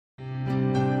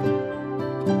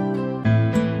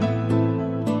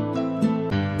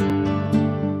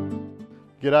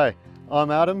G'day, I'm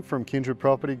Adam from Kindred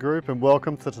Property Group and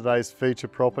welcome to today's feature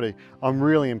property. I'm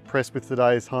really impressed with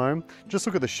today's home. Just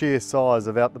look at the sheer size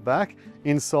of out the back.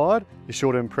 Inside, you're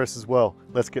sure to impress as well.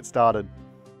 Let's get started.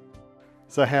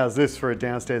 So how's this for a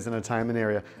downstairs entertainment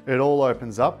area? It all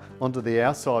opens up onto the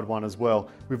outside one as well.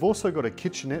 We've also got a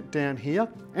kitchenette down here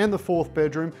and the fourth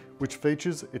bedroom, which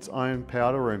features its own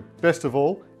powder room. Best of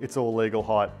all, it's all legal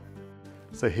height.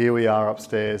 So here we are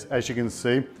upstairs. As you can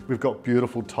see, we've got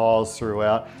beautiful tiles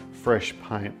throughout, fresh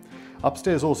paint.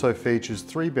 Upstairs also features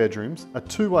 3 bedrooms, a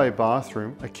 2-way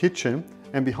bathroom, a kitchen,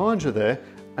 and behind you there,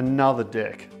 another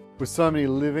deck. With so many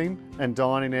living and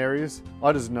dining areas,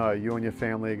 I just know you and your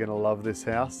family are going to love this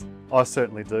house. I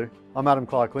certainly do. I'm Adam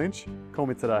Clark-Lynch. Call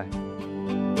me today.